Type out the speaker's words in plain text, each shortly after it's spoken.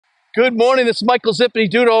Good morning. This is Michael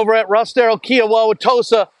ZIPPIDY over at Rust Arrow Kia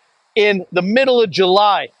Wauwatosa in the middle of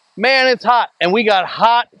July. Man, it's hot, and we got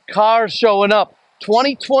hot cars showing up.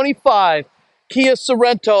 2025 Kia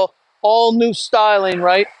Sorento, all new styling,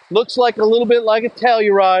 right? Looks like a little bit like a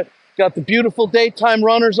Telluride. Got the beautiful daytime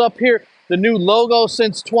runners up here. The new logo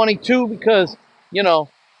since 22 because, you know,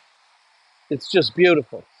 it's just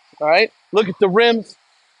beautiful, all right? Look at the rims.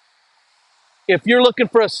 If you're looking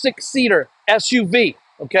for a six-seater SUV,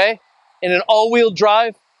 okay, in an all-wheel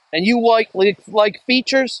drive, and you like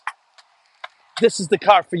features, this is the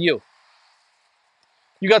car for you.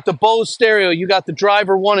 You got the Bose stereo, you got the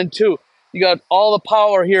driver 1 and 2, you got all the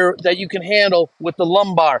power here that you can handle with the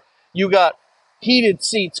lumbar. You got heated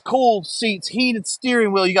seats, cooled seats, heated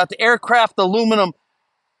steering wheel. You got the aircraft aluminum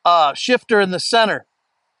shifter in the center.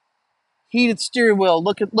 Heated steering wheel.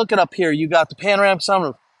 Look it up here. You got the panoramic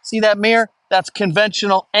sunroof. See that mirror? That's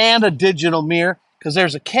conventional and a digital mirror because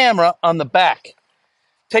there's a camera on the back.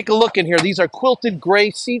 Take a look in here. These are quilted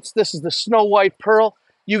gray seats. This is the Snow White Pearl.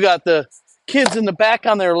 You got the kids in the back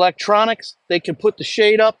on their electronics. They can put the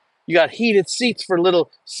shade up. You got heated seats for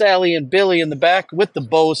little Sally and Billy in the back with the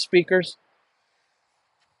Bose speakers.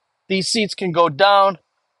 These seats can go down.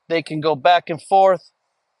 They can go back and forth.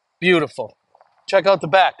 Beautiful. Check out the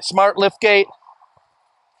back. Smart liftgate.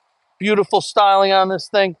 Beautiful styling on this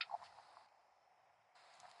thing.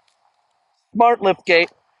 Smart liftgate.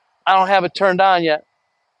 I don't have it turned on yet.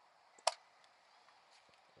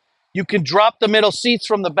 You can drop the middle seats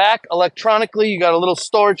from the back electronically. You got a little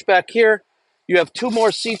storage back here. You have 2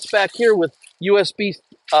 more seats back here with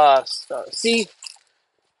USB-C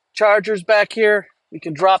chargers back here. We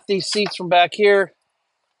can drop these seats from back here.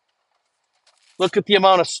 Look at the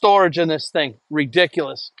amount of storage in this thing.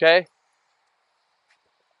 Ridiculous, okay?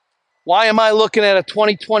 Why am I looking at a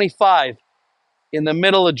 2025 in the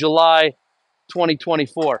middle of July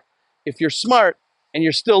 2024? If you're smart and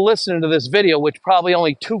you're still listening to this video, which probably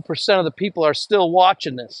only 2% of the people are still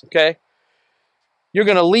watching this, okay? You're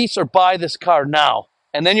going to lease or buy this car now,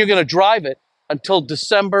 and then you're going to drive it until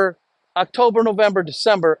October, November,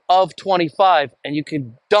 December of 25, and you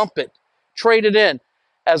can dump it, trade it in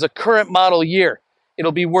as a current model year.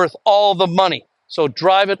 It'll be worth all the money. So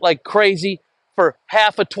drive it like crazy for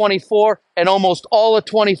half of 24 and almost all of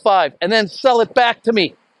 25, and then sell it back to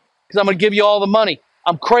me because I'm going to give you all the money.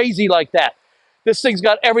 I'm crazy like that. This thing's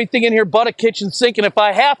got everything in here but a kitchen sink, and if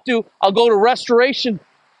I have to, I'll go to Restoration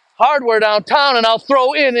Hardware downtown and I'll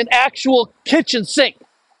throw in an actual kitchen sink,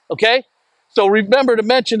 okay? So remember to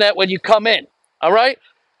mention that when you come in, all right?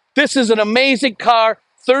 This is an amazing car,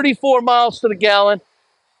 34 miles to the gallon.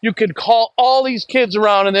 You can call all these kids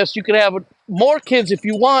around in this. You can have more kids if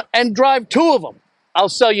you want and drive 2 of them. I'll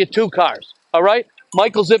sell you 2 cars, all right?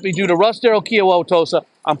 Michael ZIPPIDY due to Rust Arrow Kia Wauwatosa.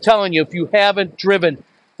 I'm telling you, if you haven't driven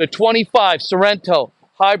the 25 Sorento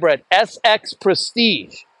Hybrid SX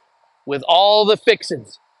Prestige with all the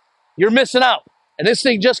fixings, you're missing out. And this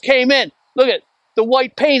thing just came in. Look at the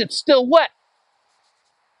white paint. It's still wet.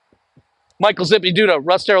 Michael ZIPPIDY due to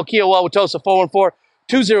Rust Arrow Kia Wauwatosa,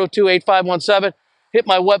 414-202-8517. Hit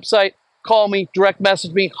my website. Call me. Direct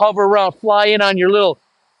message me. Hover around. Fly in on your little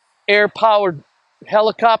air-powered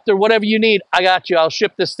helicopter. Whatever you need, I got you. I'll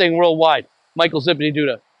ship this thing worldwide. Michael ZIPPIDY due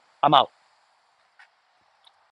to. I'm out.